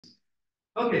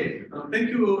Okay, thank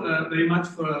you very much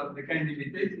for the kind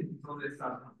invitation. It's always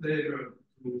a pleasure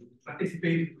to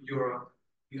participate in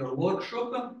your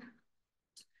workshop.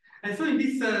 And so in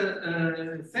this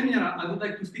seminar, I would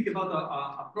like to speak about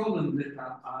a problem that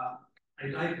I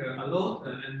like a lot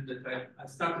and that I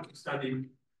started to study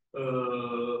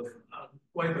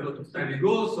quite a lot of time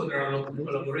ago. So there are a lot of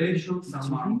collaborations.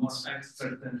 Some are more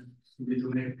expert in the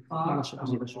geometric part, some are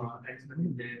more expert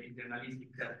in the analytic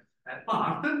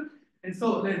part. And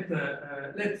so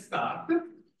let's start.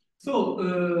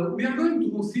 So we are going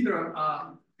to consider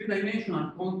a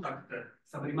three-dimensional contact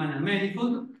sub-Riemannian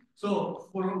manifold. So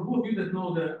for those of you that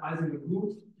know the Heisenberg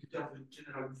group, it's just a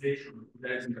generalization of the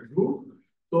Heisenberg group.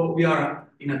 So we are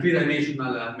in a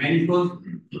three-dimensional manifold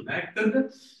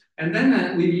connected. And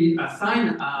then we assign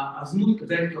a smooth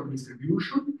vector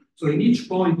distribution. So in each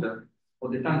point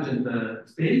of the tangent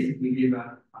space, we give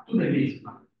a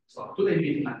two-dimensional. So a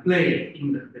two-dimensional plane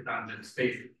in the tangent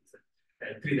space is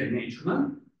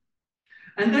three-dimensional.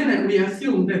 And then we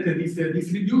assume that this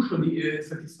distribution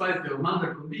satisfies the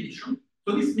Mander condition.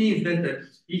 So this means that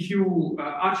if you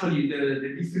actually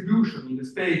the distribution in the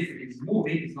space is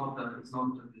moving, it's not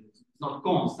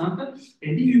constant. And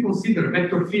if you consider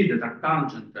vector field that are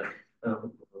tangent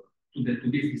to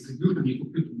this distribution, you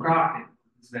compute bracket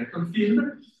this vector field,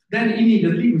 then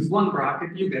immediately with one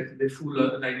bracket you get the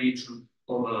full dimension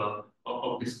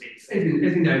of the space, as in the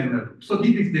Heisenberg group. So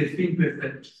this is the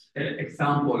simplest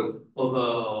example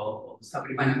of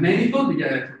sub-Riemannian manifold. We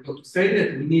have to say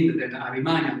that we need then a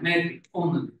Riemannian metric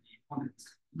on the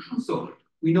distribution. So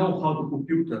we know how to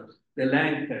compute the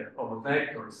length of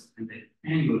vectors and the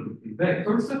angle between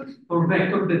vectors for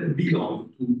vectors that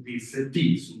belong to this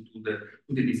T, so to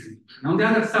the distribution. On the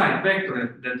other side,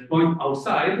 vectors that point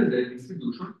outside the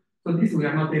distribution. So this we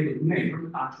are not able to measure,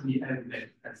 but actually every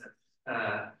vector has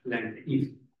a length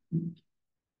infinite.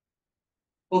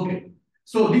 Okay,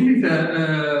 so this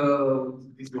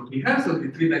is what we have. So the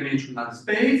three-dimensional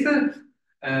space, then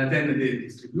the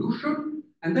distribution,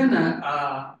 and then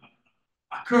a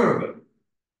curve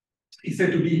is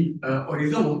said to be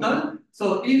horizontal.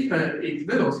 So if its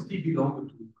velocity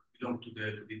belongs to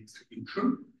the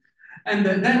distribution, and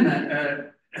then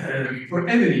for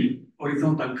every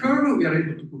horizontal curve, we are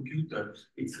able to compute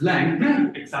its length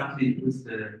exactly with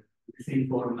the same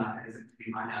formula as a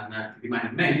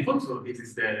Riemannian manifold. So this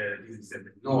is the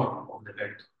norm of the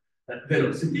vector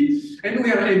velocity, and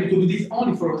we are able to do this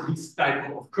only for this type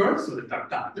of curve, so that are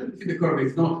tangent. If the curve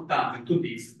is not tangent to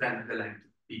this, then the length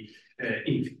will be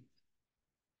infinite.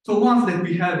 So once that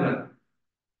we have,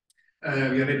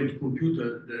 we are able to compute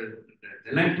the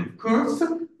length of curves,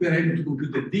 we are able to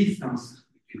compute the distance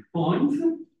between points,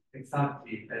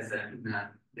 exactly as in the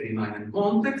Riemannian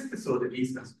context. So the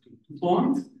distance between 2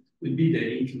 points will be the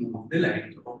infimum of the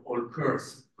length of all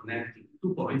curves connecting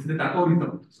 2 points that are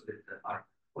horizontal, so that are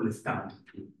always tangent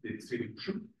to the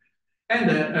distribution. And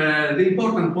the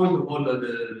important point of all of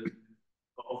the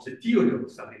theory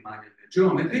of sub-Riemannian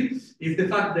geometry is the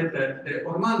fact that the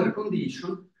Ormander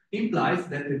condition implies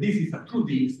that this is a true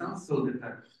distance, so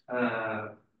that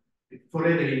for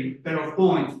every pair of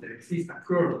points there exists a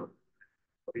curve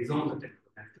horizontal that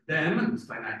connects them with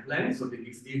finite length, so that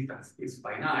this distance is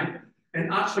finite.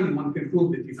 And actually, one can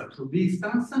prove that it is a true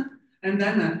distance, and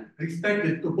then respect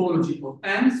the topology of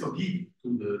M. So give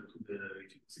to the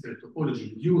if you consider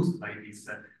topology induced by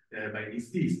this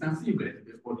distance, you get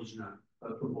the original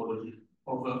topology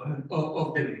of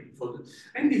the manifold.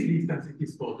 And this distance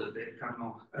is called the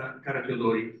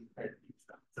Carnot-Caragiolori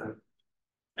distance.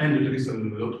 And there is a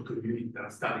lot of community that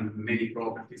are studying many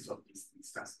properties of this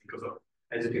distance because of,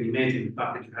 as you can imagine, the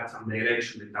fact that you have some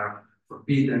directions that are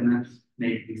forbidden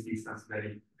make this distance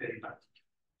very, very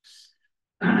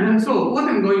particular. So what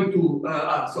I'm going to,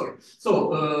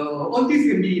 all this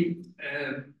can be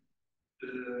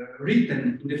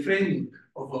written in the framework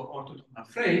of orthogonal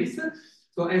frames.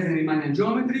 So as in Riemannian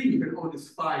geometry, you can always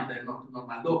find an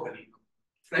orthonormal locally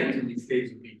frames. In this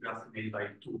case, will be just made by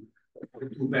two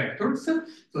vectors,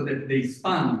 so that they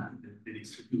span the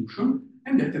distribution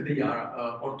and that they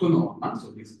are orthonormal.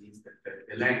 So this means that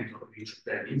the length of each of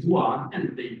them is 1,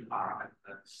 and they are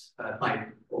pi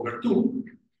over 2.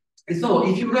 And so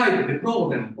if you write the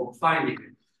problem of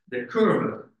finding the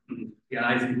curve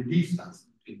realizing the distance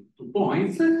between 2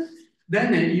 points,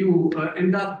 then you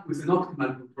end up with an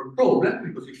optimal control problem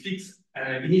because you fix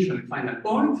initial and final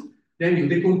points, then you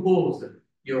decompose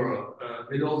your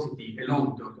velocity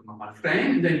along the orthonormal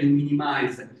frame, and then you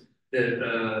minimize this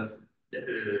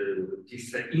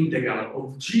integral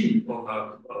of g of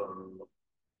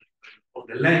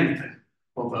the length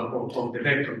of the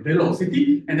vector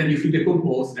velocity, and then if you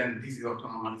decompose, then this is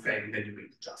orthonormal frame, then you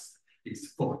get just this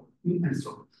And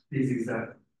so this is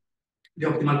the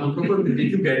optimal control point that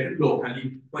you get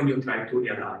locally when you try to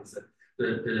realize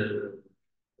the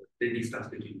distance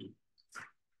between two.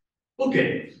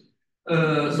 Okay,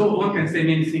 so one can say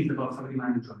many things about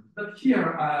Sabrina geometry, but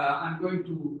here I'm going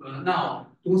to now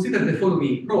to consider the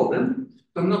following problem.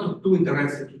 So I'm not too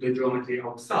interested to the geometry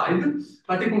outside,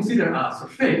 but I consider a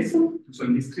surface. So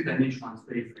in this three-dimensional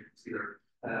space, I consider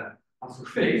a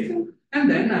surface, and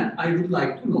then I would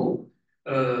like to know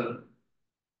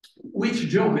which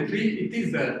geometry it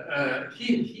is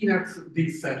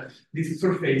this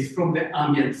surface from the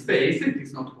ambient space. It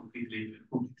is not completely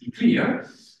clear.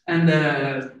 And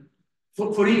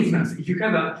for instance, if you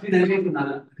have a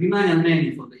three-dimensional Riemannian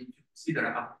manifold, if you consider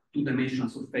a two-dimensional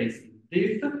surface in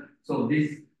this, so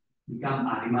this becomes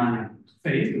a Riemannian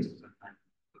surface.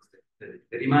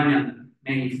 The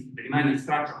Riemannian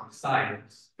structure on the side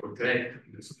project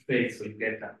in the surface, so you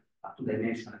get a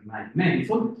two-dimensional Riemannian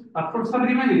manifold. But for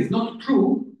sub-Riemannian, it's not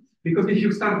true, because if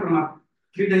you start from a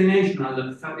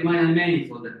three-dimensional sub-Riemannian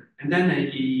manifold and then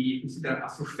you consider a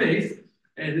surface,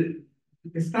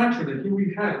 the structure that you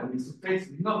will have on the surface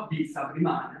will not be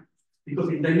sub-Riemannian, because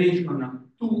in dimension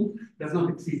 2 does not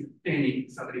exist any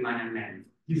sub-Riemannian manifold.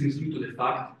 This is due to the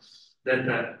fact that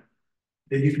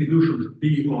the distribution should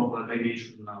be of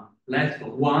dimension less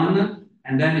of 1,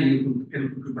 and then you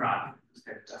can bracket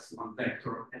get just one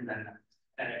vector, and then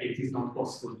it is not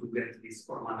possible to get this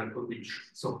from other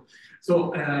conditions.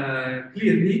 So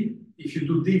clearly, if you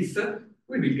do this,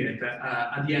 we will get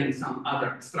at the end some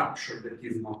other structure that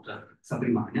is not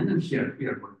sub-Riemannian, and here we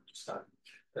are going to study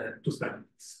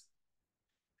this.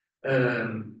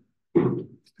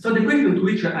 So the question to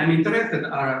which I'm interested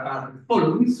are the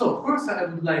following. So first, I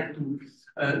would like to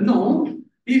know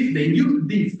if the induced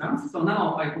distance, so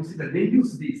now I consider the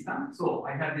induced distance, so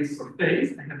I have this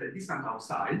surface, I have the distance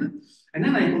outside, and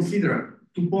then I consider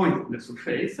 2 points on the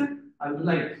surface. I would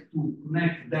like to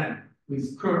connect them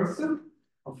with curves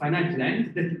of finite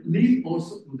length that live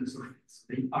also on the surface.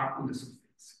 They are on the surface.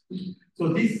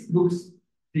 So this looks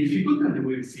difficult, and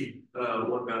we will see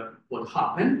what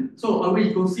happened. So I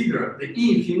will consider the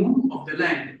infimum of the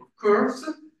length of curves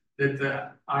that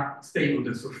are staying on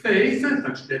the surface,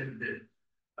 such that the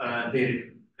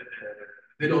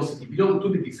velocity belongs to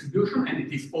the distribution, and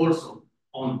it is also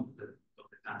on the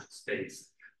tangent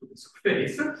space to the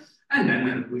surface, and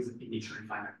then with initial and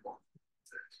final point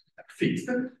fixed.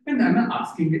 And I'm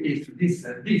asking if this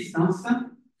distance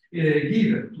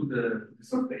given to the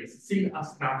surface is still a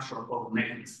structure of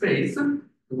magnetic space.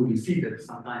 We will see that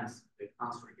sometimes the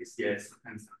answer is yes,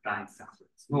 and sometimes the answer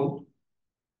is no.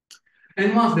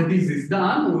 And once that this is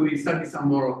done, we will study some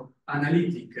more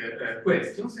analytic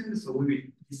questions, and so we will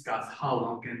discuss how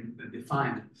one can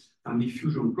define some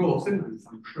diffusion process and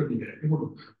some Schrödinger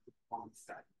evolution on the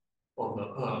study of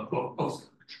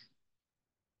structure.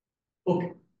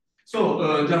 Okay,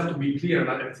 so just to be clear,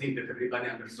 but I think that everybody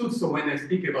understood. So when I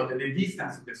speak about the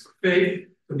distance of the surface,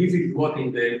 so this is what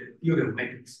in the theory of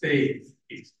magnetic space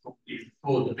is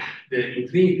called the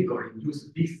intrinsic or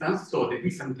induced distance. So the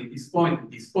distance between this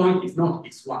point is not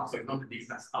x1, so it's not the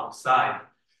distance outside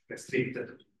restricted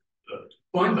to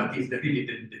point, but is really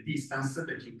the distance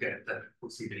that you get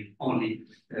considering only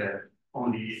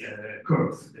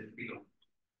curves that belong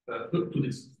to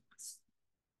this.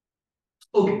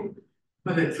 Okay,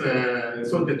 but that's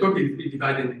so the talk is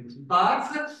divided into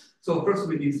parts. So first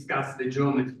we discuss the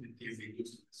geometry that is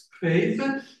induced to the surface.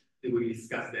 Then we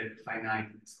discuss the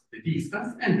finiteness of the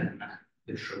distance, and then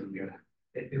the Schrödinger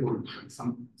evolution.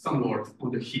 Some words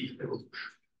on the heat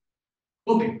evolution.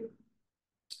 Okay.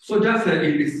 So just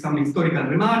some historical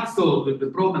remarks. So the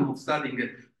problem of studying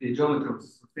the geometry of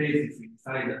surfaces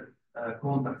inside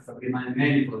contact Riemannian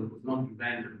manifold was not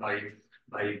invented by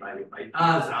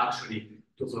us. Actually,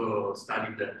 it was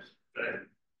studied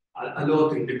a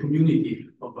lot in the community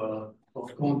of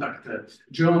contact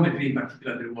geometry, in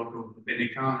particular the work of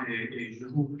Boscain and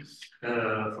Giroux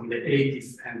from the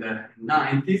 80s and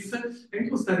 90s. And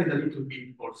it was studied a little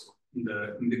bit also in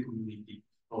the community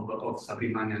of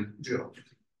Riemannian geometry.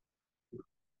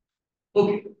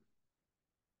 Okay.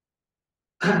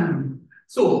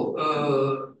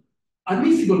 So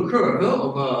admissible curves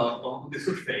of the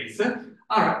surface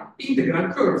are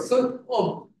integral curves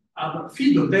of a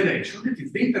field of direction that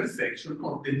is the intersection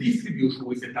of the distribution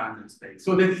with the tangent space.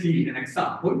 So let's see an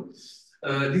example.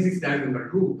 This is the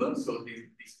Heisenberg group. So this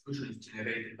distribution is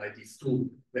generated by these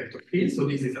two vector fields. So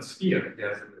this is a sphere in the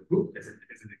Heisenberg group as an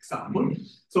example.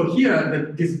 So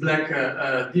here this black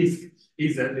disk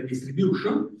is the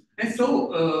distribution. And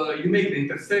so you make the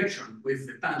intersection with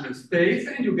the tangent space,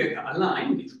 and you get a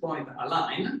line, each point a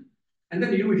line. And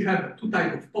then you will have two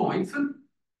types of points.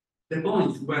 the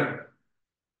points where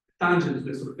tangent to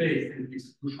the surface and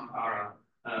distribution are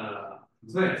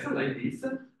transversal like this,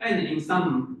 and in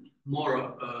some more,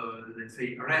 let's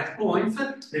say, rare points,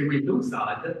 they will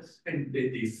coincide, and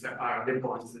these are the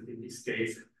points that in this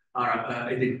case are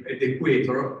at the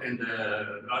equator and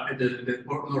at the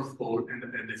North Pole and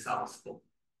the South Pole.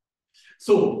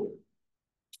 So,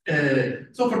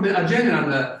 for the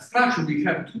general structure, we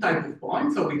have two types of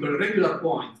points. So we call regular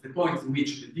points, the points in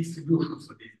which the distribution,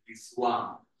 so this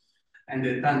one, and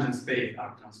the tangent space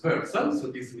are transversal.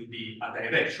 So this will be a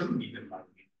direction given by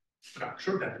the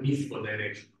structure, the admissible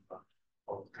direction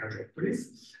of trajectories.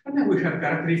 And then we have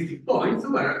characteristic points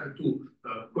where the two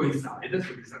coincide.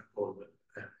 So these are called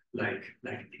like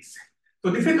this.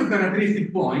 So the set of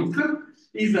characteristic points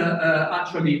is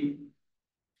actually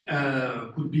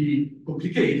could be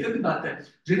complicated, but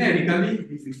generically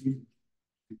this is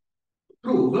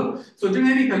true. So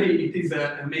generically it is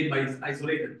made by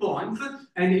isolated points,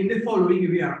 and in the following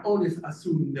we are always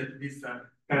assuming that these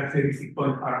characteristic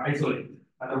points are isolated.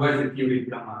 Otherwise the theory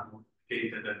becomes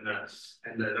complicated,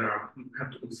 and there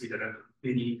have to consider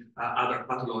many other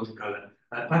pathological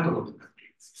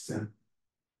cases.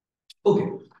 Okay,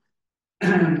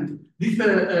 this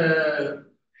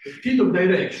field of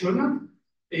direction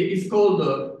is called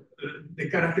the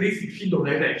characteristic field of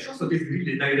direction. So this is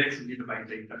really the direction given by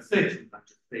the intersection of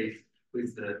the space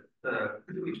with the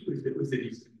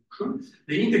distribution.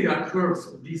 The integral curves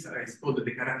of this is called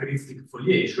the characteristic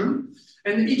foliation,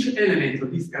 and each element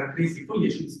of this characteristic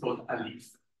foliation is called a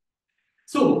leaf.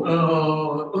 So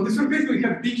on the surface we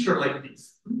have picture like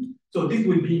this. So this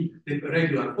will be the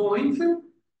regular points, and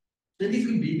this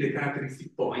will be the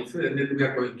characteristic points, and then we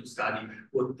are going to study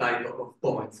what type of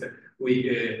points we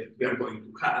are going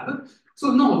to have.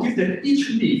 So notice that each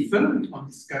leaf on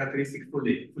this characteristic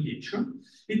foliation,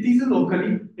 it is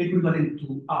locally equivalent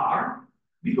to R,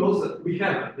 because we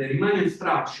have the Riemannian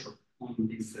structure on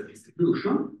this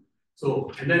distribution. So,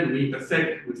 and then we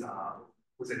intersect with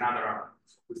another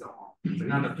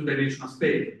two-dimensional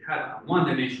space. We have a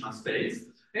one-dimensional space,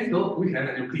 and so we have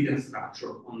an Euclidean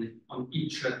structure on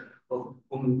each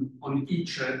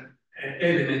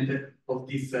element of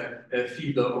this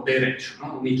field of direction.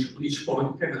 On each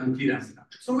point we have an Euclidean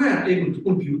structure. So we are able to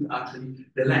compute actually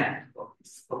the length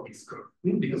of this curve,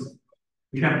 because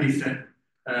we have this.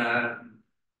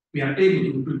 We are able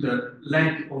to compute the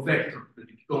length of vector that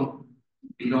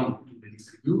belong to the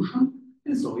distribution,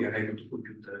 and so we are able to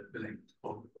compute the length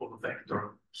of a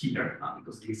vector here,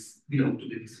 because this belongs to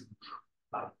the distribution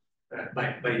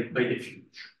by definition.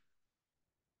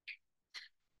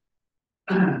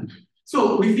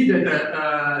 So we see that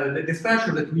the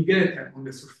structure that we get on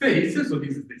the surface, so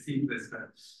this is the simplest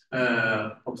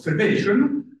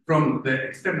observation from the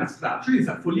external structure, is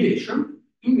a foliation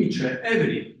in which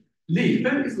every leaf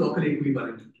is locally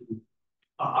equivalent to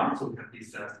R. So we have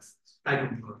this type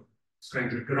of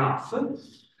strange graph.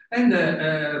 And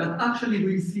but actually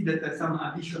we see that some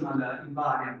additional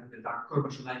invariants that are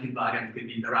curvature-like invariants can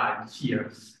be derived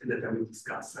here, and that I will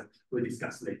discuss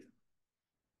later.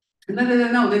 And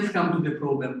then now let's come to the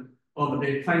problem of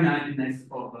the finiteness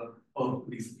of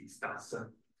this distance.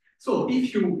 So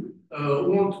if you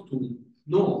want to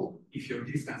know if your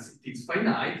distance is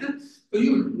finite, so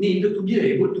you need to be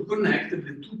able to connect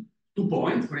the two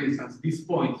points, for instance, this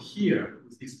point here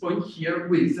with this point here,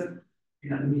 with an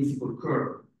admissible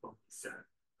curve of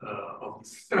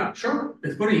this structure.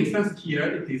 That, for instance, here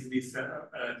it is this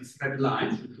red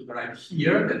line. You should arrive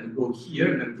here, then go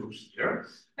here, then go here,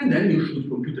 and then you should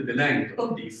compute the length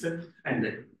of this, and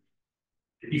the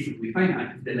distance will be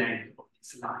finite, the length of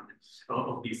this line,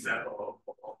 of this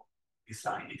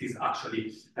line. It is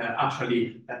actually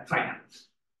finite.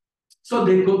 So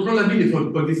the controllability,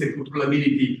 for this a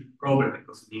controllability problem,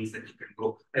 because it means that you can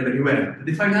go everywhere.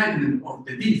 The finiteness of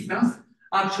the distance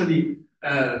actually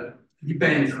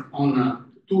depends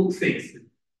on two things: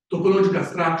 topological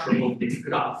structure of this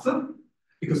graph,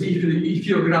 because if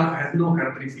your graph has no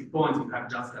characteristic points, you have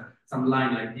just some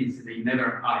line like this, they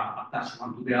never are attached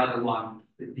one to the other one.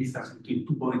 The distance between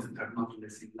 2 points that are not in the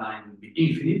same line will be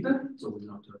infinite, so will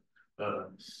not.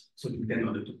 So it depends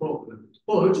on the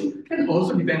topology, and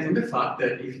also depends on the fact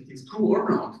that if it is true or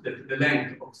not that the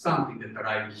length of something that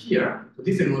arrives here. So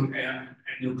this is an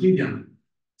Euclidean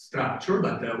structure,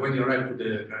 but when you arrive to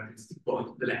the characteristic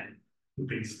point, the length in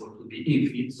principle will be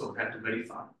infinite. So we have to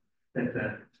verify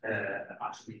that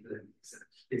actually the length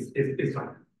is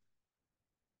finite.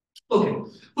 Okay.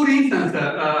 For instance,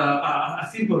 a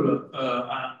simple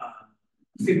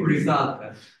result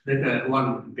that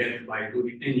one gets by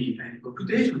doing any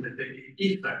computation, that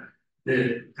if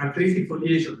the characteristic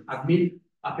foliation admit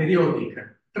a periodic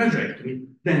trajectory,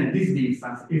 then this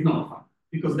distance is not finite,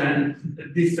 because then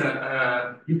this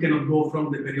you cannot go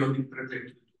from the periodic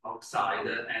trajectory to outside,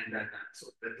 and then so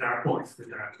there are points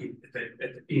that are at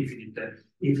infinite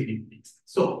distance.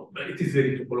 So it is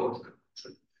very topological,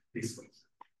 actually, this way.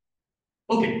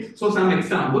 Okay, so some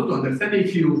example to understand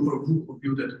if you, for a group of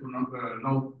you that do not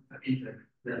know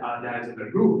the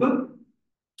Heisenberg group.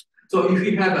 So if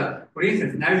we have, for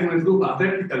instance, an Heisenberg group, a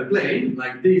vertical plane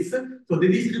like this, so the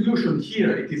distribution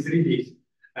here, it is really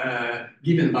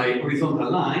given by horizontal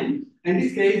line. In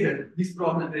this case, this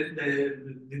problem,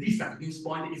 the distance between this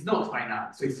point is not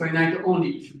finite. So it's finite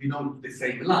only if you belong to the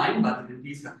same line, but the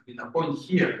distance between a point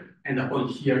here and a point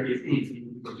here is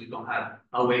infinite because you don't have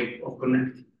a way of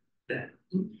connecting them.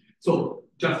 So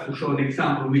just to show an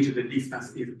example in which the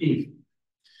distance is infinite.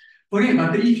 For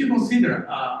example, if you consider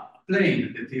a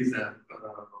plane that is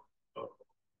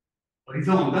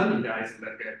horizontal in the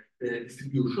Heisenberg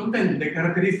distribution, then the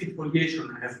characteristic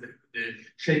foliation has the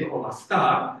shape of a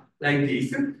star, like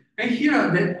this. And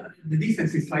here the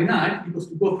distance is finite because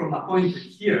to go from a point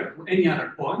here to any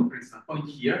other point, for instance, a point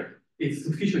here, it's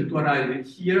sufficient to arrive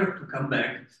here to come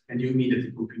back, and you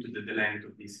immediately compute that the length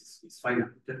of this is finite.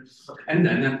 And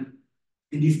then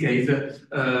in this case,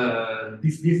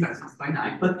 this distance is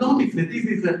finite. But notice that this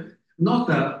is not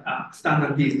a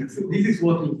standard distance. This is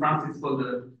what in France is called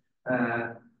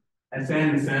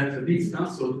SNSF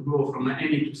distance. So to go from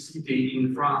any to city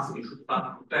in France, you should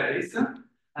pass through Paris.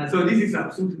 So this is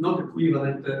absolutely not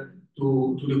equivalent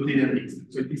to the Euclidean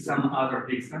distance. So it is some other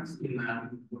distance. In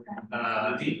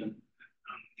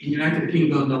United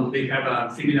Kingdom, they have a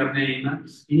similar name.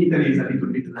 In Italy, it's a little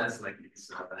bit less like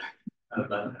this.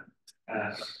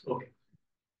 Okay.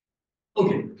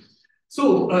 Okay.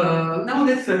 So now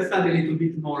let's study a little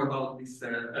bit more about this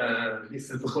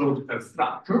topological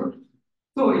structure.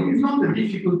 So it is not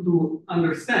difficult to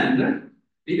understand.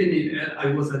 Even if, I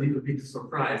was a little bit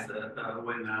surprised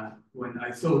when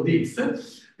I saw this,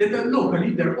 that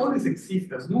locally there always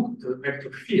exists a smooth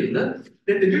vector field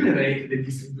that generates the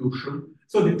distribution,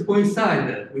 so that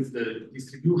coincide with the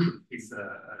distribution is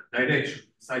direction,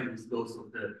 coincide with those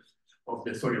of the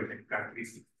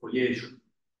characteristic foliation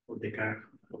of the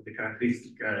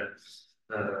characteristic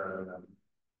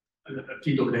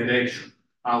field of direction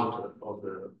out of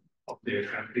the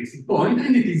characteristic point,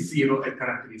 and it is zero at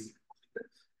characteristic point.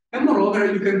 And moreover,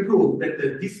 you can prove that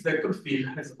this vector field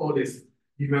has always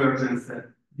divergence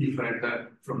different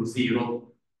from zero.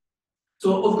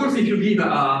 So of course, if you give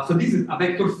so this is a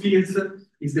vector field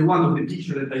is the one of the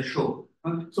picture that I showed.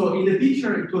 So in the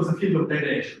picture, it was a field of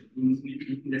direction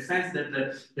in the sense that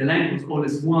the length was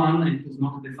always one and it was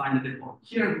not defined at the point.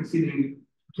 Here I'm considering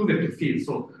two vector fields,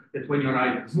 so that when you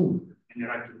arrive smooth and you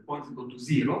arrive to the point equal to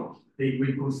zero, they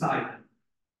will coincide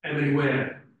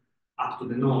everywhere up to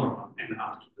the norm and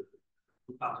up to the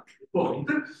point.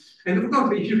 And of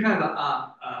course, if you have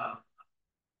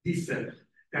this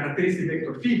characteristic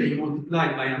vector field and you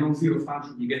multiply by a non-zero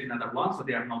function, you get another one. So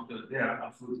they are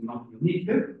absolutely not unique.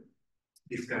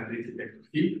 This characteristic vector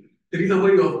field. There is a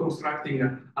way of constructing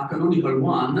a canonical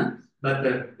one, but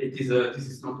this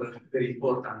is not very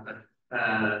important.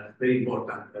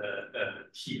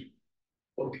 Here.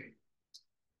 Okay.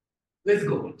 Let's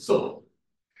go. So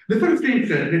the first thing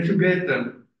that you get,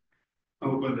 that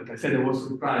I said I was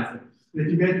surprised, that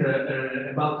you get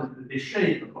about the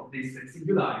shape of this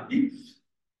singularity,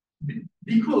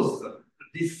 because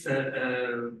this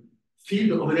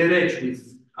field of direction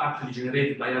is actually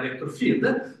generated by a vector field.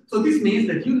 So this means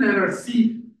that you never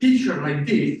see pictures like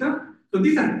this. So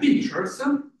these are pictures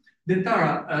that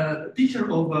are a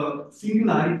picture of a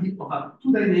singularity of a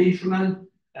two-dimensional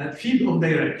field of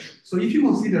direction. So if you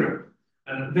consider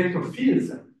vector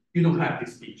fields, you don't have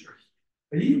this picture.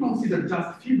 But if you consider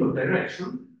just field of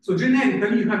direction, so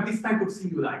generically you have this type of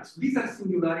singularities. These are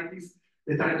singularities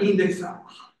that are indexed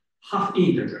half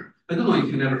integer. I don't know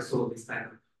if you never saw this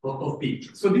type of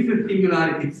picture. So different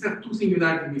singularities, these are two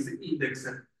singularities with index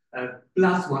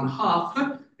plus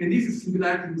 1/2, and this is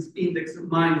singularity with index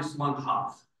minus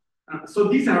 1/2. So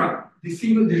these are the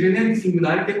generic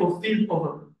singularity of field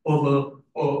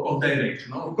of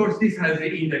direction. Of course, this has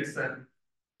the index.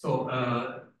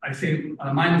 I say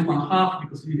minus 1/2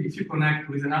 because if you connect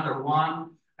with another one,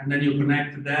 and then you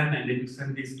connect them, and then you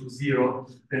send this to 0,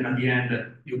 then at the end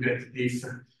you get this,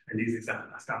 and this is a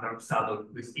standard saddle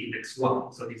with index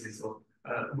 1. So this is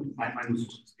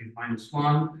minus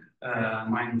 1,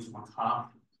 minus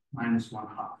 1/2, minus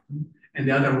 1/2. And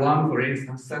the other one, for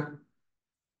instance,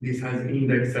 this has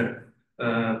index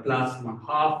plus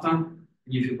 1/2.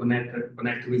 If you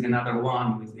connect with another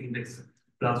one with index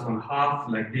plus 1/2,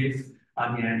 like this,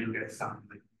 at the end you get something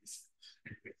like this.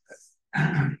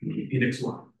 index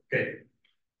 1. Okay.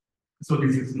 So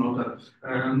this is not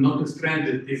a strange,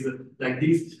 it is like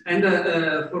this. And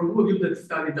for all of you that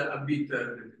studied a bit,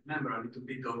 remember a little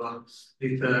bit of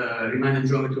this Riemann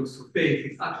geometry of surface,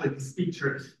 it's actually this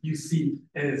picture you see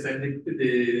as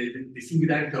the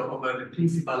singularity of the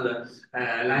principal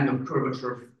line of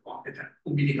curvature at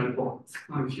umbilical points.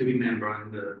 If you remember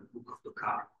in the book of the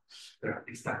car,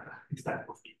 this type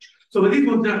of picture. So this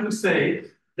was just to say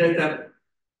that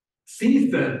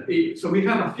since so we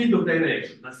have a field of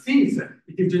direction, but since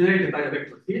it is generated by a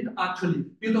vector field, actually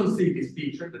you don't see this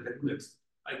feature that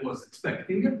I was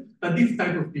expecting, but this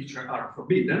type of feature are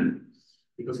forbidden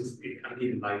because it's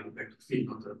given by vector field,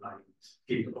 not by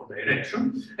field of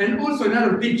direction. And also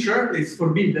another feature is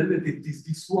forbidden, that it is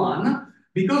this one,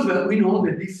 because we know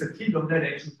that this field of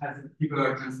direction has a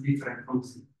divergence different from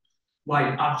C,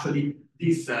 while actually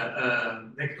this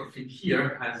vector field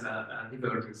here has a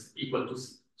divergence equal to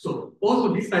C. So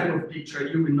also this type of picture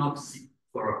you will not see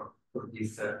for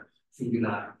this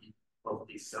singularity of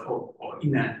this or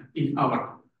in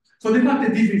our. So the fact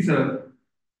that this is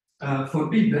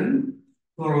forbidden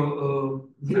for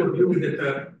those of you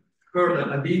that heard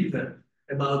a bit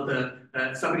about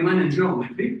sub-Riemannian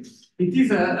geometry, it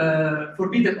is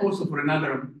forbidden also for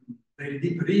another very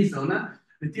deep reason. That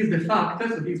is the fact,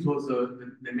 so this was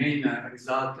the main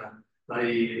result by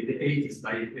the 80s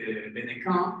by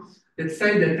Boscain, that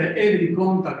said that every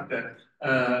contact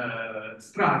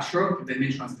structure,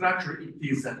 dimensional structure, it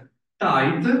is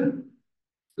tight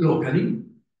locally.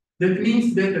 That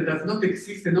means that there does not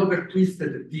exist an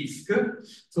over-twisted disk.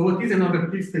 So what is an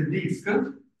over-twisted disk?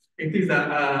 It is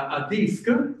a disk,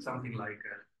 something like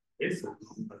this, a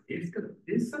disk like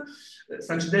this,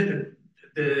 such that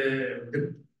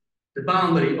the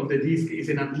boundary of the disk is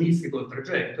an admissible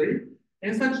trajectory,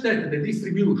 and such that the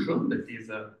distribution, that is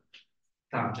a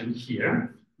tangent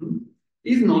here,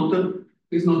 is not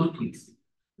twisted.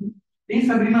 In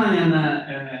sub-Riemannian,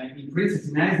 for instance,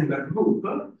 in Heisenberg group,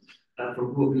 for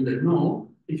who of you that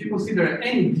know, if you consider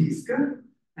any disk,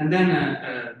 and then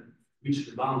which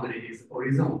the boundary is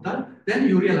horizontal, then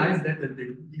you realize that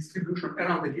the distribution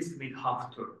around the disk made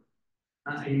half turn.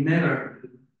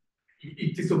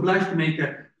 It is obliged to make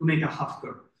a half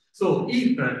turn. So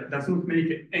if it does not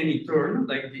make any turn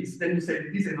like this, then you say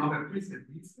this is another twisted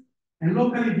disk, and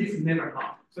locally this never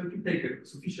happens. So if you take a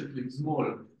sufficiently small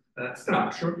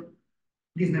structure,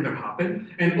 this never happened.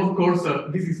 And of course,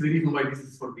 this is the reason why this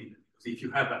is forbidden. Because if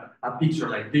you have a picture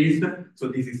like this, so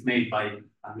this is made by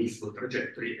a miscible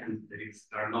trajectory, and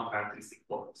there are no characteristic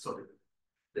points. So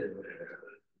the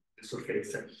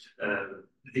surface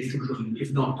distribution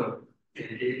is not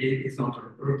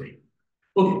rotating.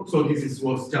 Okay, so this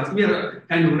was just, we are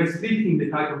kind of restricting the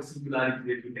type of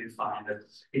singularity that we can find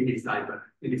in this type of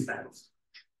structure.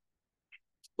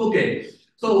 Okay,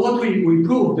 so what we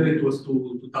proved, it was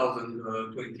to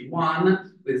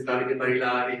 2021 with Davide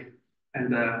Barilari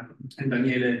and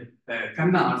Daniele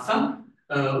Cannarsa,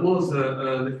 was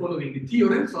the following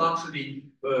theorem. So actually,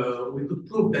 we could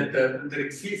prove that there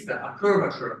exists a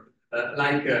curvature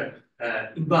like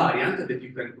invariant that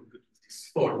you can compute with this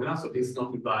formula. So this is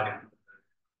not invariant.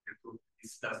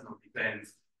 This does not depend on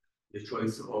the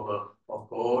choice of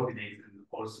coordinates and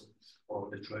also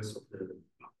on the choice of the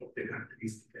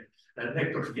characteristic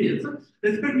vector fields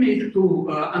that permit to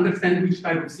understand which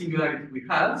type of singularity we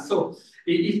have. So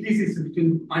if this is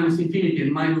between minus infinity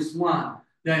and minus 1,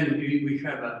 then we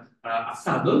have a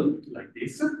saddle like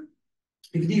this.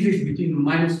 If this is between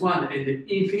minus 1 and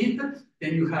infinite,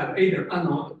 then you have either a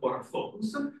node or a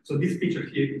focus. So this picture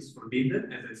here is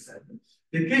forbidden, as I said.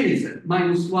 The case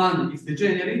minus 1 is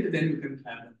degenerate, then you can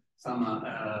have some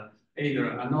either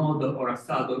a node or a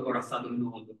saddle node or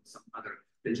some other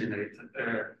degenerate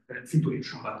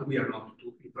situation, but we are not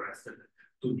too interested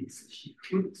to this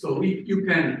here. So if you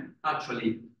can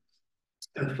actually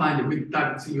find which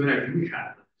type of singularity we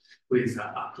have with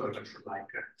a curvature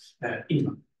like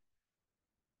Inman.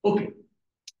 Okay,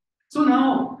 so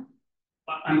now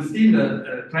I'm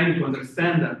still trying to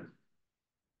understand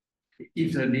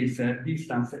if this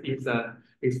distance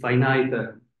is finite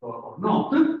or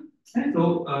not. And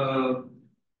so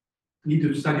need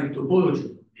to study the topology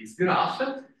of this graph.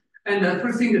 And the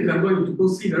first thing that we are going to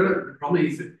consider, the problem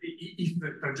is if the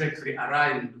trajectory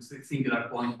arriving to a singular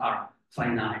point are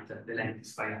finite, the length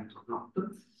is finite or not.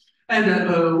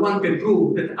 And one can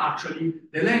prove that actually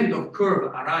the length of curve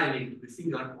arriving to the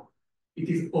singular point, it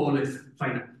is always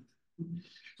finite.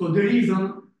 So the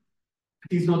reason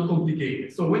is not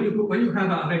complicated. So when you have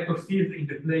a vector field in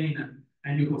the plane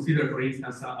and you consider, for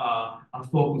instance, a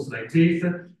focus like this,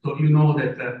 so you know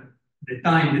that the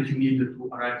time that you need to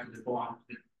arrive to the point,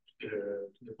 to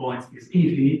the points is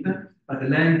infinite, but the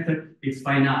length is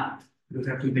finite. You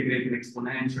have to integrate an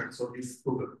exponential, so this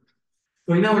over.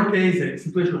 So in our case, the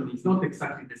situation is not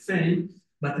exactly the same,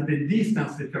 but the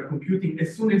distance that you're computing,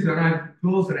 as soon as you arrive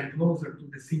closer and closer to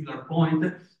the singular point,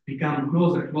 become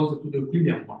closer and closer to the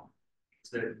Euclidean one.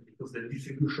 Because the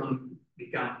distribution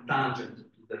becomes tangent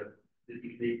to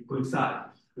they coincide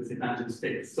with the tangent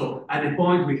space. So at the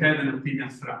point, we have an Euclidean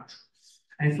structure.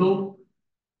 And so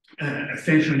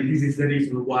essentially, this is the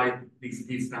reason why this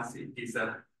distance is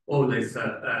always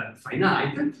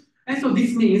finite. And so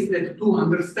this means that to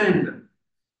understand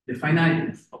the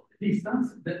finiteness of the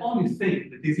distance, the only thing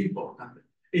that is important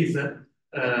is the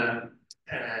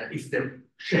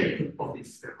shape of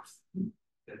this surface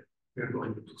that we are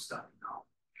going to study now.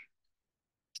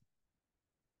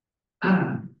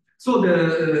 So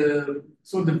the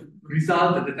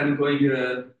result that I'm going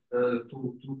to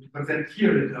present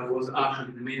here that was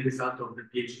actually the main result of the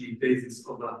PhD thesis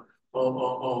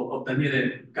of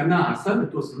Daniele Canarsa,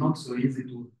 that was not so easy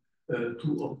to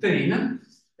obtain.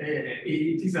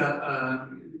 It is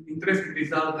an interesting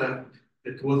result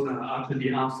that was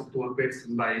actually answered to a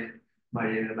question by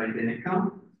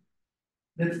Benecamp,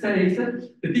 that says that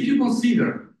if you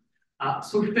consider a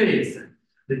surface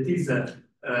that is that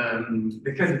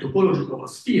has a topology of a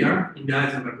sphere in the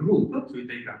Heisenberg group, so you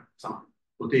take some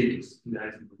potatoes in the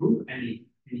Heisenberg group, any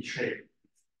shape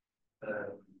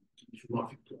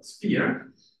isomorphic to a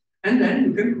sphere, and then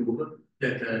you can prove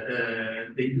that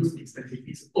the induced extensive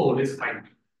is always finite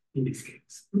in this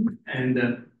case. And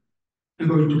I'm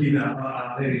going to give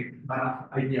a very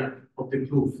rough idea of the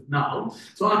proof now.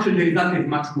 So actually the result is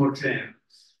much more general.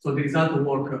 So the result will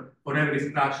work for every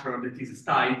structure that is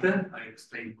tight. I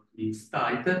explained what means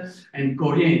tight, and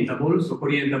coorientable. So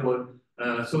coorientable,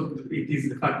 so it is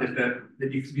the fact that the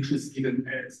distribution is given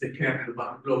as the kernel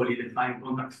of globally defined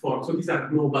contact form. So these are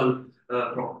global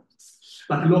properties.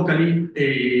 But locally,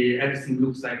 everything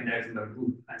looks like the Heisenberg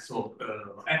group. And so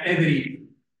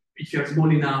if you're small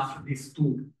enough, these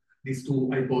two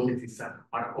hypotheses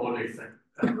are always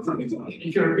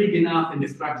if you're big enough and the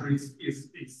structure is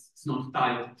not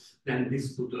tight, then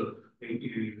this could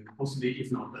possibly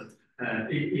is not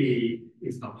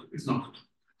true.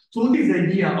 So what is the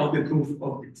idea of the proof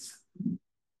of this?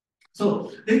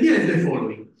 So the idea is the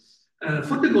following.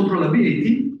 For the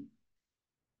controllability,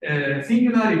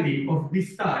 singularity of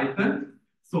this type,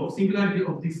 so singularity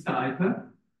of this type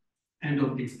and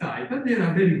of this type, they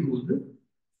are very good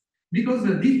because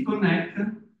they connect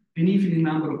an infinite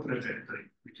number of trajectories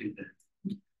between them.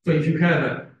 So if you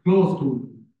have close to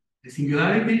the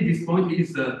singularity, this point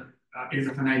is a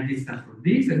finite distance from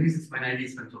this, and this is finite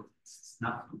distance of this. It's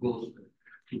enough to go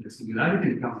to the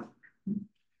singularity and come up.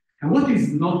 And what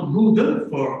is not good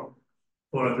for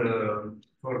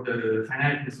the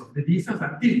finiteness of the distance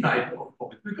are this type of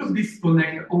points, because this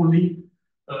connect only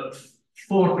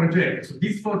 4 trajectories. So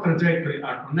these 4 trajectories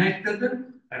are connected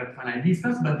at finite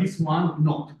distance, but this one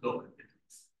not local.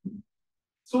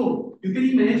 So you can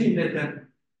imagine that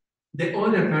the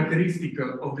Euler characteristic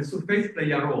of the surface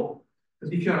play a role.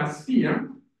 But if you are a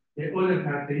sphere, the Euler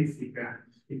characteristic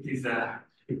it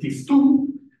is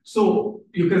 2. So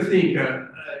you can think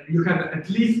you have at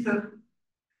least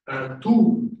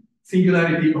 2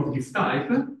 singularity of this type,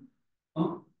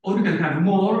 or you can have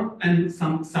more and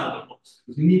some saddle box.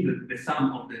 You need the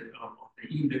sum of the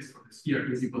index for the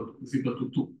sphere is equal to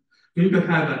 2. So you can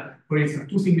have, for instance,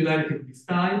 2 singularities of this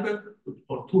type,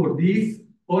 or 2 of these,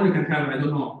 or you can have, I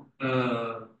don't know,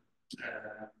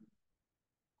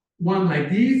 1 like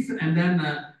this, and then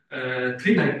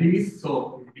 3 like this.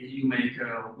 So you make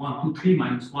 1, 2, 3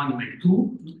 minus 1, you make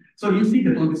 2. So you see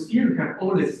that on the sphere you have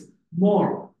always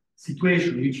more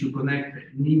situations in which you connect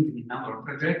an infinite number of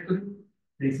trajectories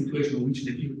than a situation in which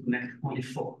you connect only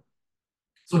 4.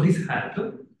 So this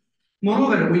helps.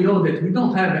 Moreover, we know that we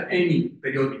don't have any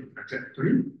periodic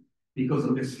trajectory because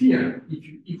of the sphere.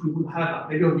 If we would have a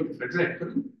periodic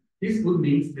trajectory, this would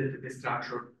mean that the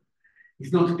structure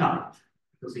is not tight.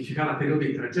 Because if you have a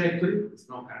periodic trajectory, it's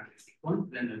no characteristic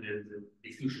point, then the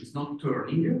distribution is not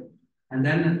turning, and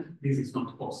then this is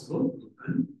not possible.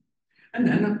 And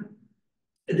then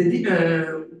the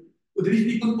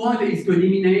difficult point is to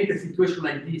eliminate a situation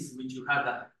like this, in which you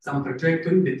have some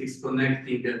trajectory that is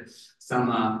connecting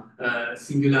some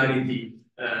singularity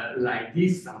like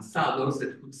this, some saddles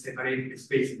that could separate the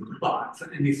space into parts,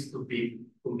 and this could be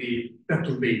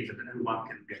perturbated, and one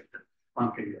can get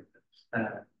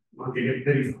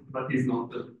the result, but it's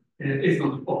not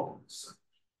obvious.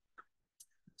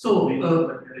 So the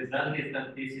result is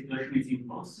that this situation is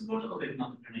impossible, or it's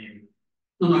not an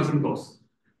No, it's impossible.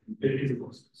 It is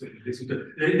impossible. So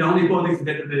the only point is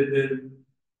that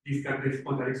these characteristics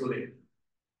point are isolated.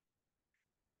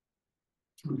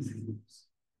 So this is news.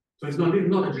 So it's not a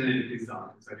generic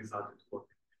result, it's a result of what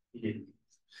it is.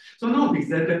 So notice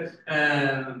that,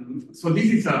 so this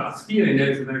is a sphere and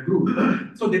there is a group.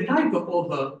 So the type of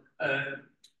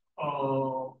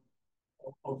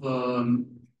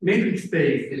metric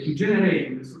space that you generate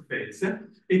in the surface,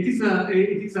 it is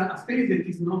a space that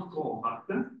is not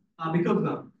compact,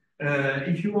 because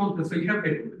if you want, so you have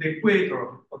the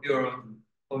equator of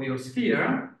your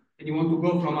sphere, and you want to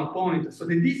go from a point, so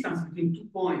the distance between 2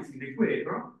 points in the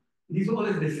equator, it is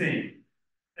always the same.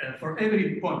 For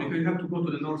every point, because you have to go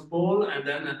to the North Pole and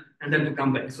then to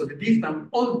come back. So the distance,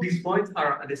 all these points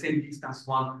are at the same distance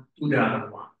one to the other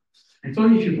one. And so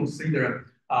if you consider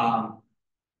a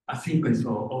sequence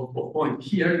of points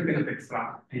here, you cannot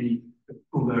extract any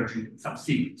converging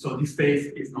subsea. So this space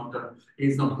is not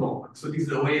compact. So this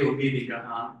is a way of giving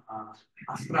a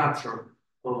structure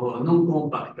of a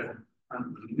non-compact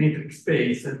metric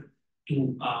space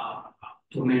to a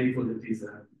manifold that is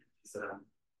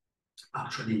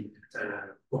actually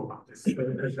compact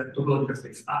topological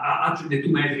space. Actually, the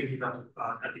two metric give a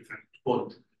different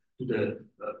topology to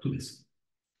the sphere.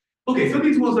 Okay, so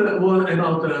this was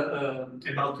about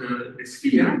the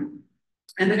sphere,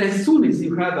 and as soon as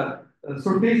you have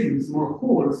surfaces with more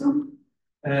holes,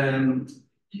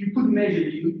 you could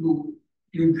imagine you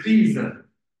increase,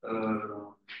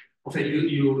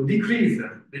 you decrease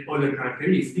the Euler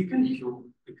characteristic if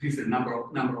you increase the number of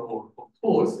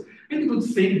holes, and you could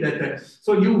think that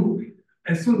so you,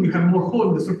 as soon as you have more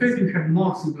holes in the surface, you have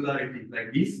more singularity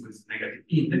like this with negative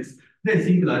index than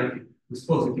singularity with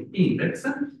positive index.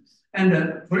 And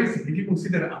for instance, if you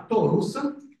consider a torus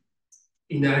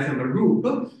in the Heisenberg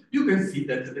group, you can see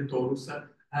that the torus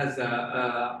has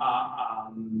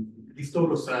this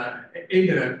torus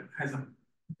either has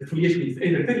the foliation is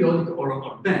either periodic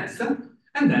or dense,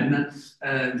 and then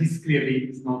this clearly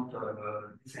is not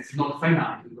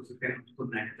finite because you cannot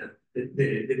connect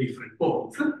the different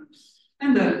poles.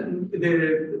 And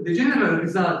the general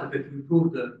result that we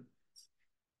proved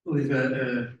with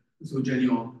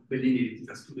Eugenio Bellini, is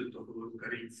a student of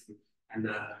Carinzi and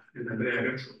Andrea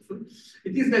Gacciotto.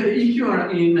 It is that if you are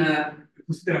in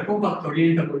consider a compact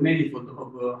orientable manifold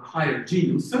of higher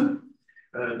genus than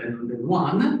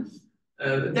one,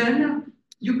 then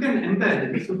you can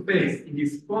embed the surface in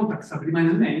this compact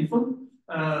subliminal manifold.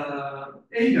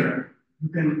 Either you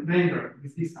can render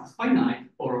this distance finite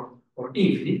or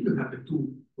infinite. You have the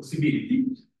two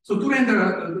possibilities. So to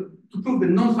render to prove the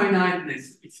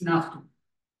non-finiteness, it's enough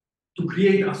to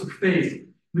create a surface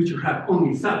which you have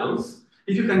only saddles.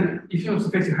 If you have a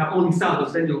surface you have only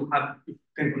saddles, then you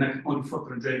can connect only 4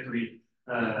 trajectory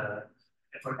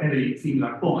for every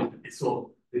singular point, and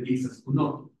so the distance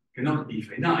cannot be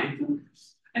finite.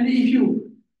 And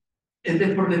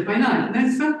then for the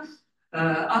finiteness,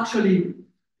 actually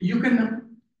you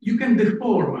can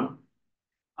deform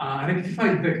a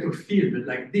rectified vector field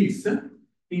like this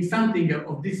in something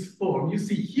of this form. You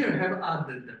see here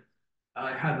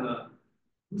I have a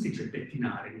come si dice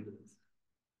pettinare in inglese?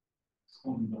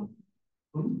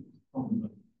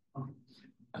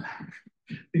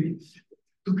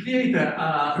 To create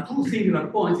two singular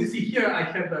points, you see here I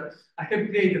have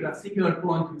created a singular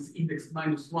point with index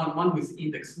 -1, one with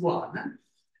index 1,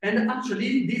 and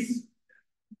actually this,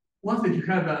 once that you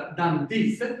have done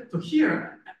this, so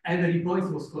here every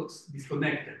point was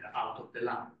disconnected out of the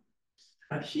line.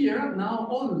 But here, now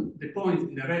all the points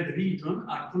in the red region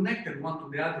are connected one to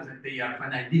the other, and they are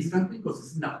finite distance because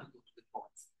it's enough to go to the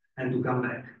points and to come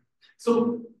back. So,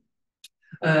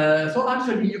 so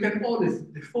actually, you can always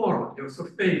deform your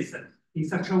surface in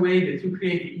such a way that you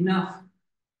create enough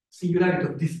singularity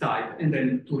of this type, and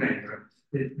then to render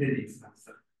the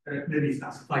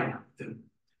distance finite.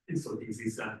 And so this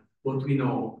is what we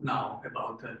know now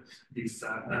about this.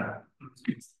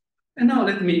 And now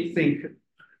let me think.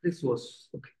 This was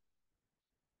okay.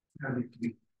 I need to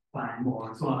find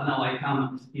more. So now I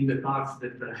come in the parts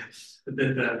that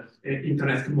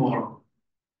interest more.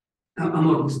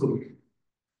 More story.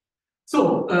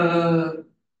 So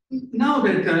now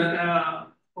that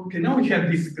okay, now we have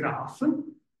this graph,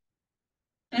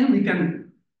 and we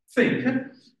can think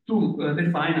to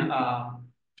define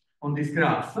on this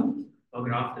graph a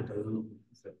graph that I don't know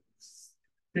this.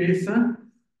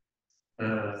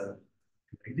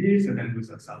 Like this, and then with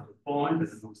a saddle point, and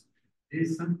then also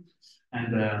this.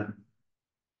 And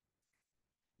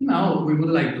now we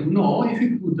would like to know if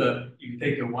you could, if you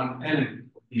take one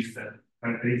element of this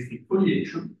characteristic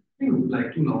foliation, we would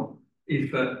like to know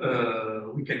if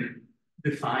we can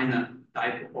define a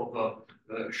type of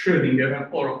Schrödinger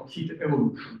or heat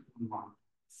evolution on one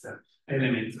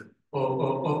element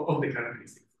of the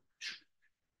characteristic.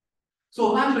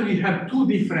 So actually, we have two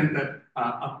different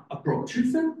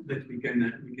approaches that we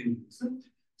can use.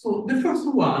 So the first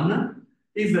one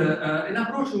is an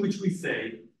approach in which we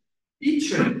say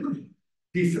each of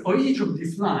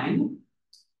this line,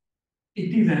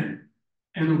 it is an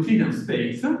Euclidean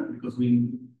space because we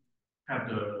have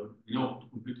to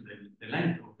compute the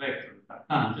length of vector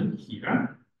tangent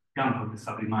here, come from the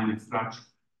sub-Riemannian structure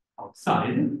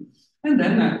outside, and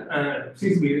then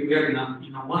since we are in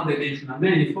a one-dimensional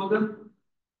manifold,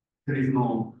 there is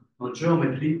no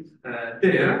geometry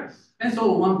there, and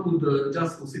so one could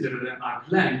just consider the arc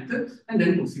length and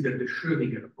then consider the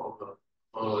Schrödinger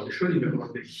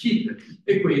of the heat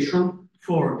equation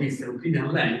for this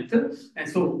Euclidean length, and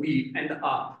so we end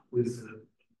up with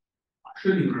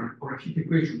Schrödinger or a heat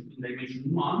equation in dimension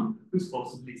 1 with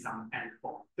possibly some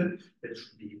endpoint that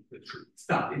should be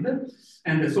studied,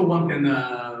 and so one can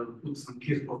put some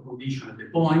Kirchhoff condition at the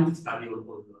point, study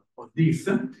all of this,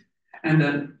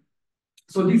 and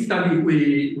so this study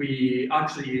we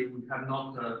have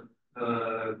not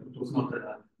it was not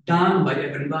done by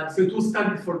everybody. So it was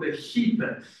studied for the heat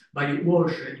by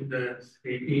Walsh in the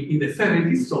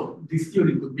 70s. So this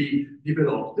theory could be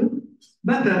developed,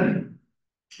 but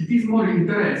it is more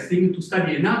interesting to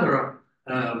study another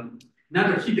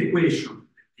heat equation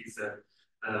that is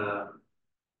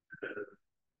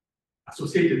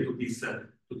associated to this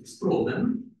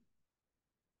problem.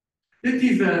 That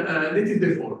is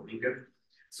the following.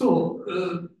 So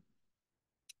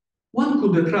one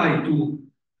could try to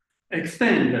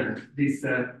extend this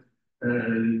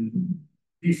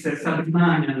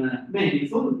sub-Riemannian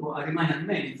manifold to a Riemannian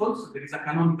manifold. So there is a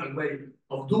canonical way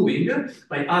of doing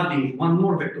by adding one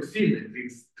more vector field in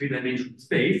this three-dimensional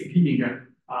space, giving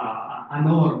a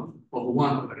norm of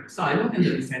 1 over epsilon and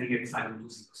then sending epsilon to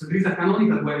 0. So there is a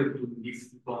canonical way of doing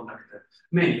this contact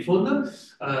manifold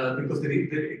because there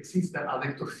exists a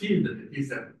vector field that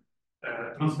is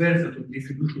transversal to the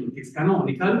distribution is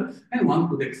canonical, and one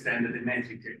could extend the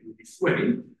metric in this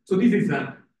way. So this is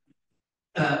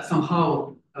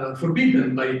somehow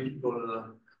forbidden by people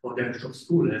of the Shop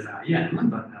school as I am,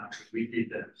 but actually we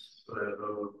did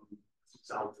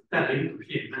without telling to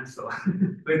him. So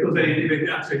because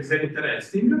actually it's very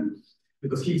interesting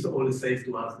because he always says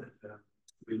to us that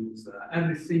we lose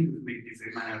everything, we make this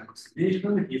Riemannian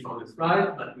approximation, he's always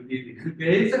right, but we did in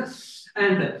case.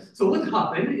 And so what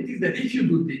happened, it is that if you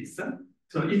do this,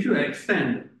 so if you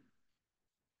extend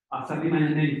a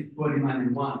sub-Riemannian negative to a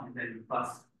Riemannian 1, and then you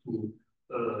pass to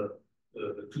the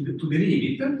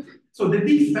limit, so the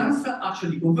distance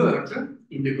actually converge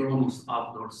in the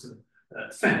Gromov-Avdor's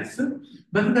sense,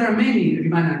 but there are many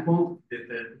Riemannian quantities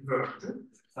that diverge,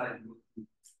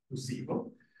 to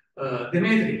 0. The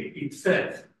metric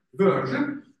itself diverge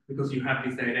because you have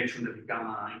this direction that become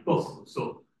impossible.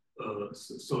 So,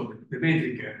 so the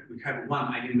metric we have one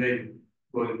eigenvalue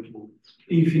going to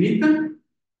infinite.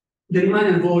 The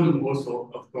Riemannian volume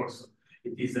also, of course,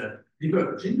 it is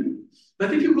diverging.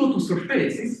 But if you go to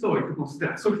surfaces, so if you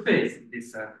consider surface in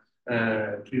this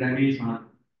three-dimensional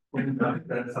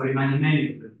Riemannian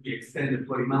manifold, we extend it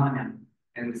to Riemannian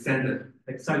and we send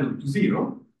epsilon to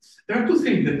 0. There are two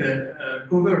things that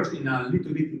converge in a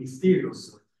little bit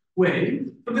mysterious way.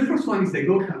 So the first one is the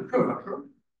Gaussian curvature.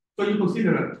 So you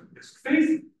consider the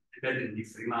surface embedded in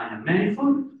this Riemannian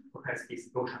manifold, or has this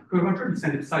Gaussian curvature, you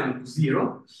send epsilon to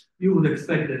 0. You would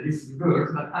expect that this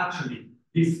diverges, but actually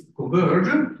this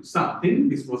converges to something.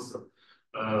 This was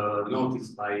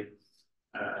noticed by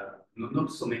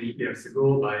not so many years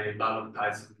ago by Ballon,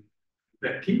 Tyson,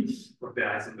 Becky for the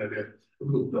Heisenberg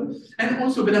group, and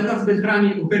also the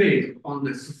Laplace-Beltrami operator on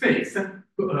the surface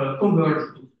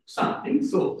converge to something.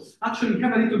 So actually, we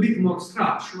have a little bit more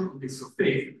structure on this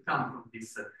surface come from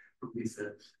this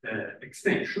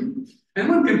extension, and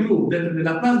one can prove that the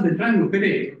Laplace-Beltrami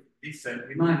operator, this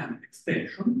Riemannian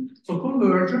extension, so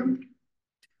converge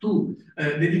to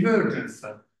the divergence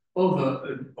of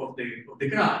the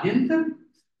gradient,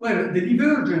 where the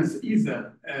divergence is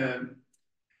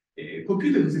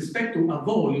computed with respect to a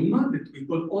volume that we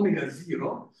call omega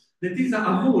 0, that is a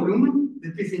volume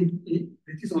that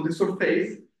is on the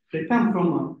surface that comes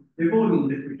from the volume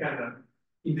that we have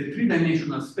in the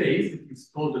three-dimensional space that is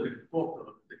called the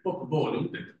Pop volume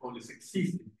that always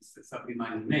exists in this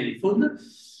sub-Riemannian manifold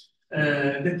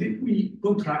that we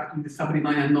contract in the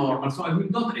sub-Riemannian normal. So I will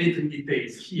not enter in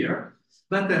details here,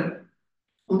 but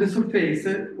on the surface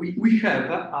we have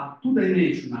a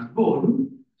two-dimensional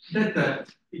volume that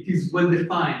it is well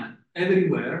defined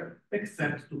everywhere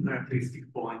except to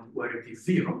characteristic point where it is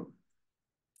 0.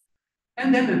 And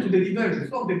then to the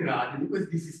divergence of the gradient, because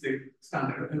this is the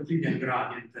standard Euclidean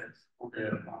gradient on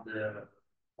the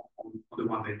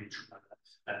one-dimensional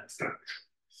structure.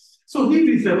 So this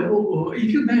is, if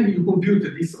you compute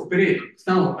this operator,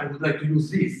 now I would like to use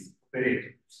this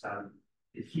operator to study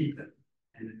the heat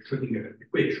and Schrödinger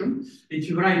equation. If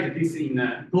you write this in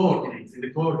coordinates, in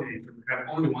the coordinates, we have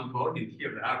only one coordinate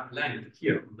here, the arc length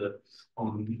here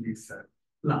on this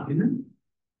line.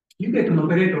 You get an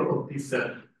operator of this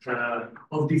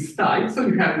type. So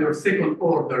you have your second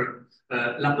order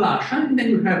Laplacian, and then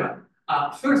you have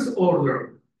a first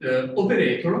order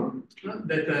operator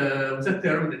that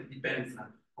term that depends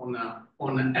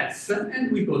on S,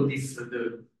 and we call this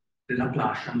the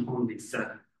Laplacian on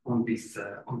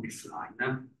this line.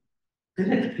 And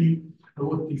let's see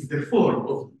what is the form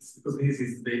of this, because this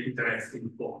is the interesting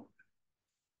form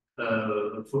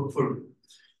for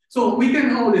so we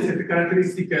can always at the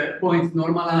characteristic points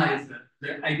normalize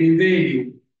the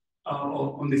eigenvalue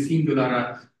on the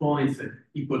singular points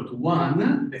equal to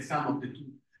 1, the sum of the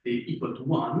two equal to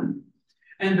 1,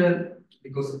 and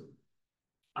because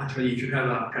actually if you have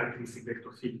a characteristic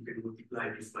vector field, you can multiply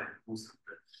this by a constant,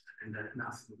 and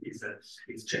nothing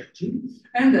is changing.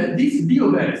 And this B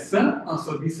of S,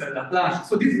 so this Laplacian,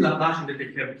 so this is Laplacian that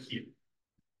I have here.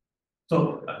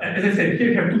 So as I said,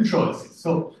 here I have two choices.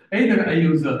 So either I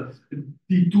use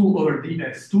d2 over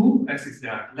dx2, S is the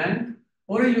arc length,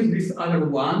 or I use this other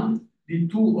one,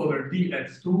 d2 over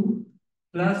dx2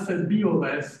 plus B of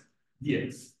S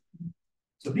dx.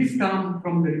 So this comes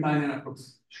from the Riemannian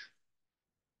approximation.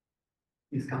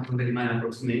 This comes from the Riemannian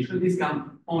approximation. This comes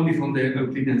only from the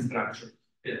Euclidean structure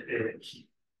here.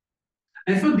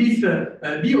 And so this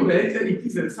B of S, it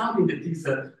is something that is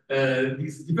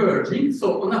diverging.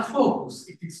 So on a focus,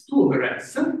 it is 2 over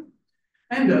S,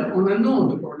 and on a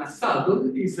node or on a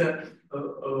saddle is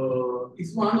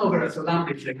 1 over so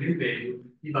lambda is eigenvalue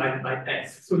divided by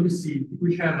S. So you see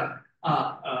we have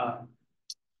a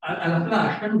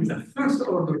Laplacian with a first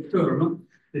order term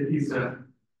that is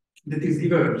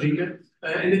diverging,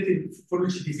 and for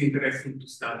which it is interesting to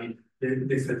study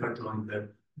the self-adjoint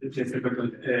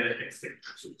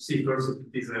extension. So see first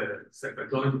it is a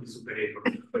self-adjoint this operator.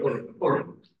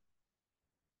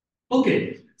 Okay,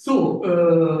 so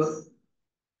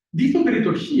this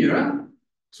operator here,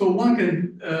 so one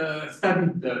can study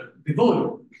the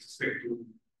volume with respect to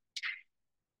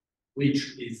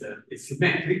which is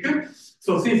symmetric.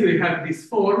 So since we have this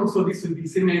form, so this will be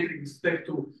symmetric with respect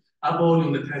to a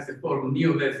volume that has the form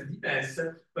nu of S ds,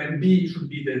 when B should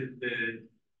be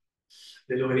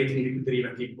the logarithmic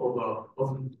derivative of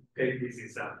okay, this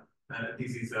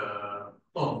is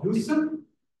obvious.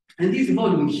 And this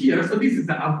volume here, so this is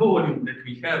a volume that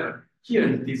we have here,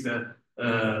 and it is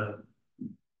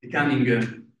becoming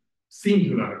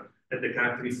singular at the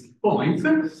characteristic points,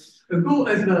 go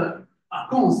as a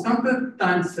constant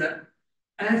times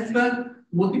f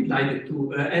multiplied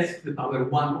to s to the power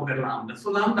 1 over lambda.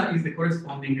 So lambda is the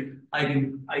corresponding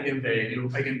eigenvalue.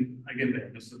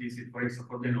 So this is, for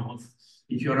example, for the nodes.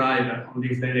 If you arrive on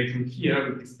this direction here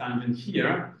with this tangent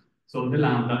here, so the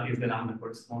lambda is the lambda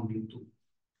corresponding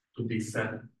to this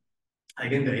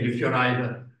eigenvalue. If you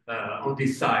arrive on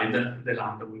this side, the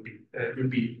lambda will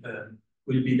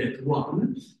be that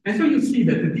one. And so you see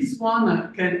that this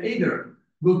one can either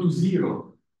go to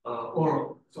 0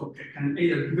 or so can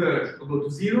either diverge or go to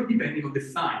 0 depending on the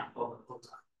sign of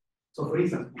time. So for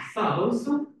instance, with saddles,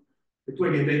 the two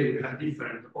eigenvalues have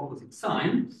different opposite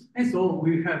signs, and so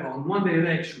we have on one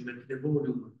direction that the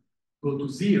volume go to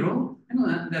 0, and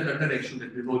on the other direction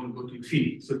that the volume go to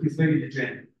infinity. So it is very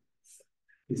degenerate,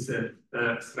 this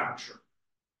structure,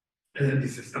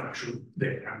 this structure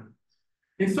there.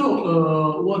 And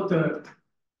so what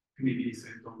maybe this I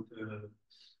don't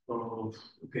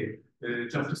okay.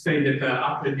 Just to say that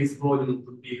after this volume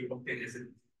could be obtained as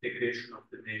an integration of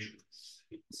the measures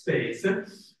in space,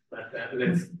 but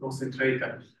let's concentrate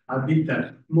a bit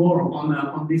more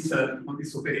on this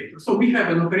operator. So we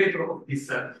have an operator of this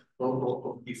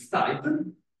type,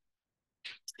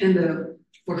 and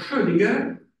for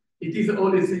Schrödinger, it is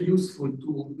always useful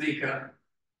to make a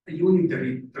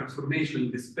unitary transformation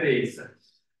in the space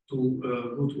to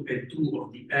go to L2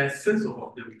 of the S, so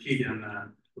of the Euclidean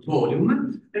volume,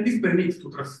 and this permits to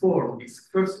transform this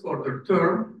first order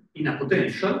term in a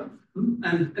potential,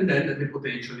 and then the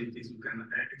potential it is you can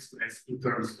express in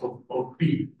terms of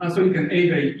B. And so you can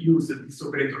either use this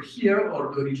operator here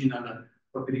or the original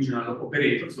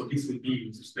operator. So this will be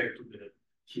with respect to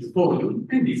his volume,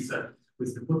 and this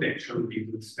with the potential will be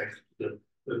with respect to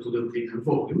the Euclidean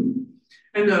volume.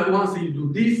 And once you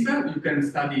do this, you can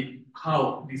study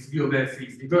how this V of S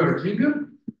is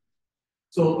diverging.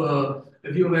 So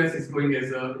V of S is going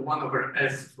as 1 over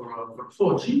S for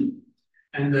Fauci,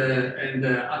 and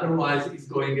otherwise it's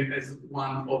going as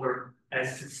 1 over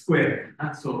S squared.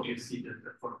 So you see that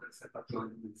for the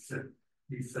self-adjoint,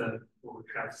 this will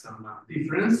have some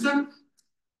difference.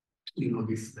 You know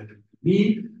this better than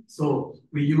me. So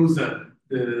we use the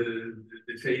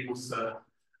famous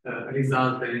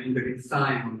result in the grid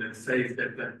sign that says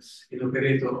that an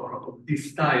operator of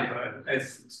this type,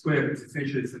 S squared, is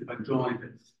essentially self-adjoint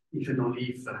if and only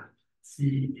if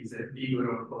C is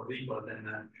bigger or equal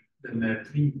than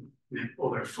 3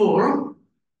 over 4.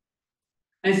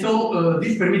 And so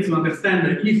this permits to understand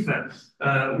that if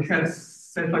we have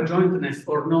self-adjointness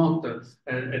or not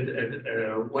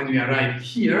when we arrive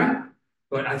here,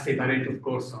 but I separate, of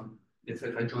course, on the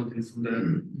self-adjointness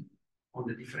on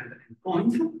the different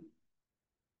endpoints.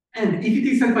 And if it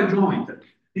is self-adjoint,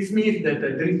 this means that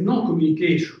there is no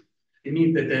communication. It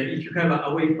means that if you have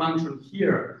a wave function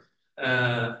here,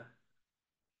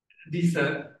 this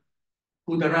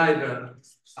could arrive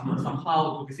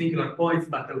somehow to the singular points,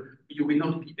 but you will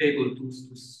not be able to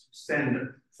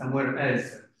send somewhere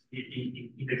else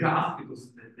in the graph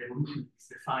because the evolution is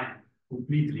defined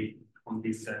completely on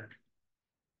this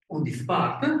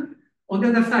part. On the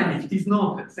other side, if it is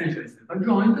not essentially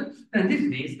self-adjoint, then this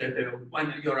means that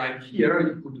when you arrive here,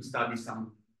 you could study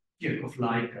some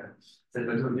Kirchhoff-like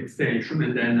self-adjoint extension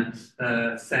and then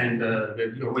send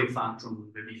your wave function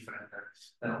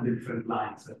on the different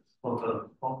lines of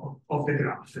the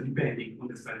graph, depending on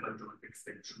the self-adjoint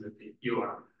extension that you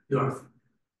are seeing.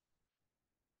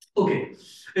 Okay,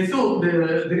 and so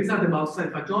the result about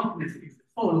self-adjointness is the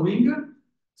following.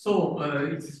 So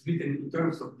it's written in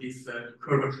terms of this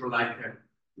curvature-like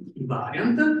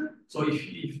invariant. So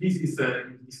if this is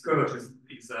this curvature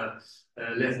is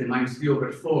less than -3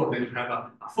 over 4, then you have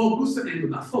a focus, and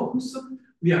on a focus,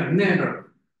 we are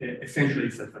never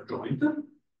essentially self-adjoint,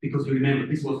 because you remember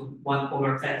this was 1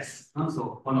 over S.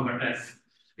 So 1 over S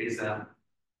is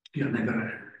you're never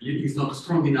is not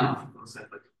strong enough for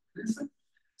self-adjointness.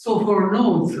 So for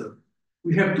nodes,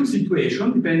 we have two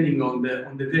situations depending on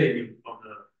the value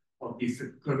of this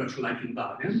curvature-like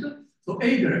invariant. So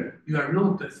either you are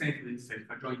not essentially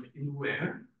self-adjoint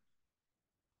anywhere,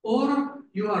 or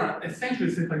you are essentially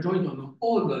self-adjoint on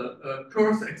all the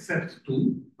curves except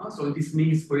 2. So this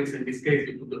means, for instance, in this case,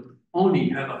 you could only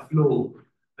have a flow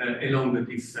along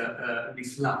this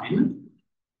line.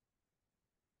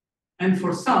 And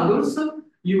for saddles,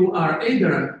 you are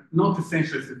either not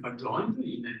essentially self-adjoint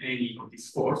in any of these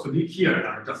 4. So here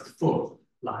are just 4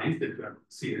 lines that we are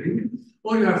considering,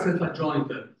 or you are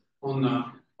self-adjoint on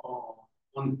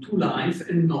 2 lines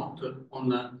and not on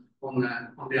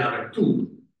the other 2.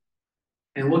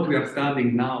 And what we are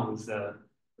studying now is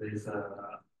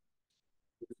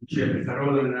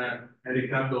Roland and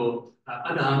Riccardo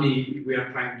Adami. We are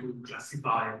trying to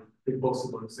classify the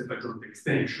possible self-adjoint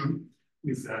extension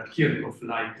with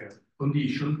Kirchhoff-like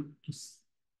condition to see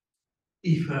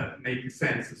if makes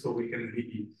sense. So we can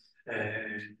really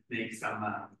make some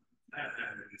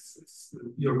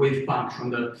your wave function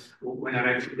when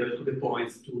arrive to the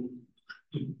points to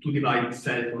divide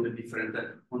itself on the different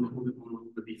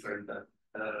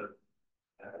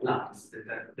lines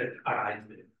that arrive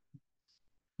there.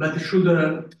 But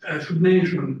should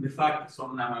mention the fact.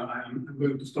 So now I'm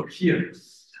going to stop here.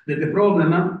 That the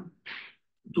problem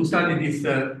to study this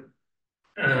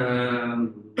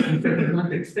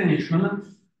extension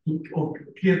of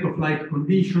Kirchhoff-like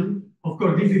condition. Of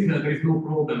course, there is no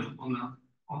problem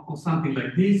on something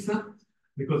like this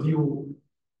because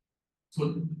so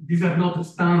these are not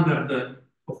standard,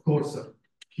 of course,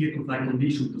 Kirchhoff-like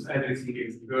condition because everything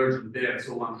is divergent there,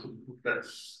 so one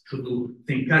should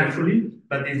think carefully.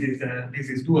 But this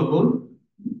is doable.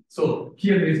 So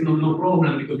here there is no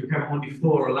problem because you have only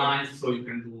 4 lines, so you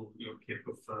can do your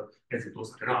Kirchhoff as it was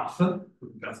a graph.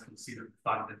 You just consider the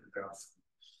fact that the graph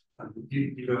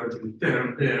divergent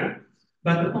term there.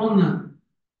 But on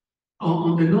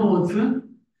the nodes,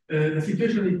 the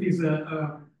situation it is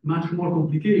much more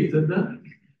complicated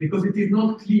because it is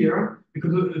not clear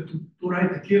because to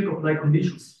write the Kirchhoff-like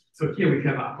conditions. So here we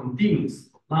have a continuous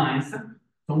of lines.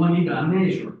 So one needs a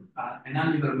measure, an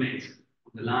angular measure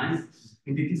of the lines,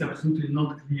 and it is absolutely not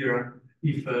clear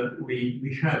if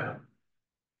we have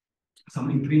some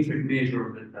intrinsic measure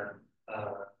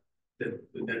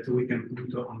that we can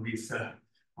put on this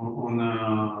on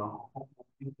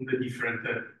the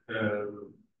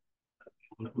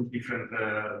different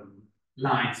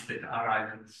lines that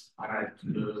arrive to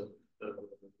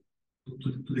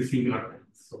the singular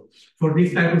points. So for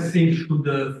this type of thing,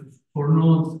 for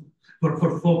nodes, for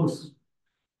focus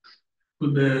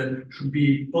should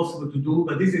be possible to do,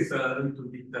 but this is a little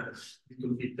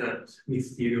bit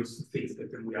mysterious things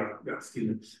that we are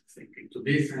still thinking to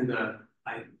this, and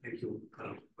I thank you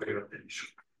for your attention.